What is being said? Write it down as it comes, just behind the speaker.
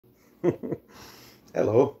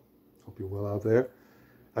Hello, hope you're well out there.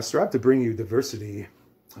 I strive to bring you diversity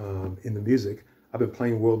in the music. I've been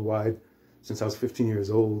playing worldwide since I was 15 years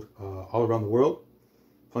old, all around the world,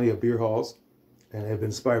 plenty of beer halls, and I've been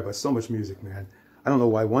inspired by so much music, man. I don't know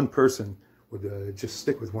why one person would just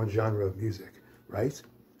stick with one genre of music, right?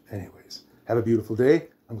 Anyways, have a beautiful day.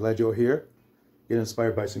 I'm glad you're here. Get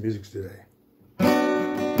inspired by some music today.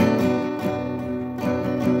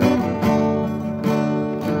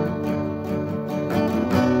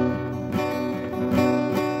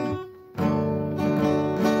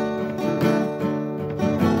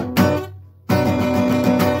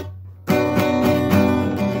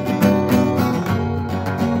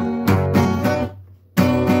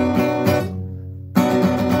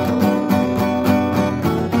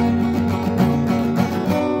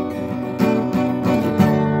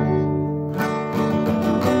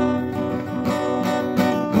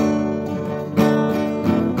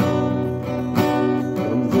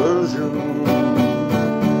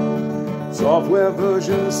 Software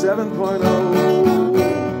version 7.0,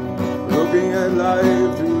 looking at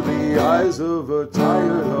life through the eyes of a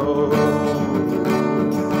tired old.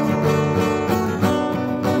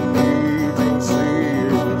 Eating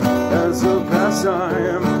sleep as a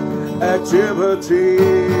pastime activity.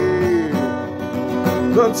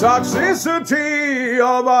 The toxicity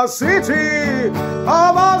of our city,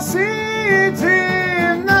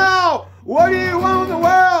 Now, what do you want in the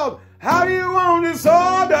world? How do you want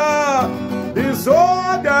disorder?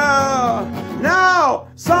 Now,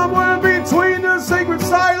 somewhere between the sacred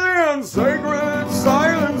silence and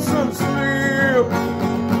sleep.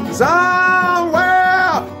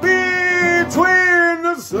 Somewhere between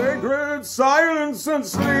the sacred silence and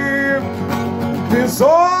sleep.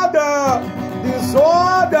 Disorder.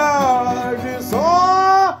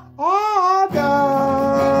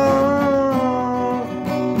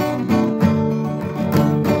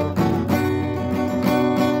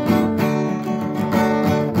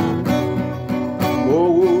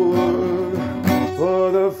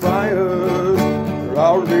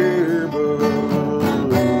 Our neighbors,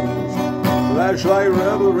 flashlight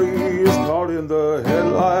revelries caught in the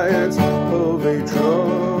headlights of a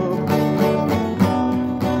truck.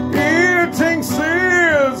 Eating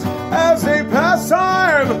seals as a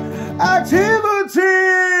pastime activity.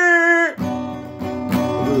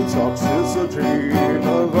 The toxicity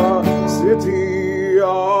of our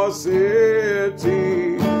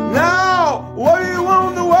city, Now, what do you want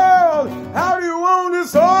in the world? How do you want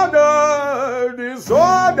disorder?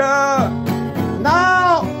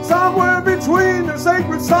 Now, somewhere between the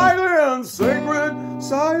sacred silence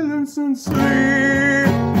and sleep.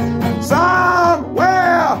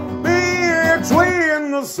 Somewhere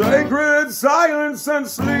between the sacred silence and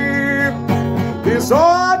sleep.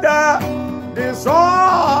 Disorder.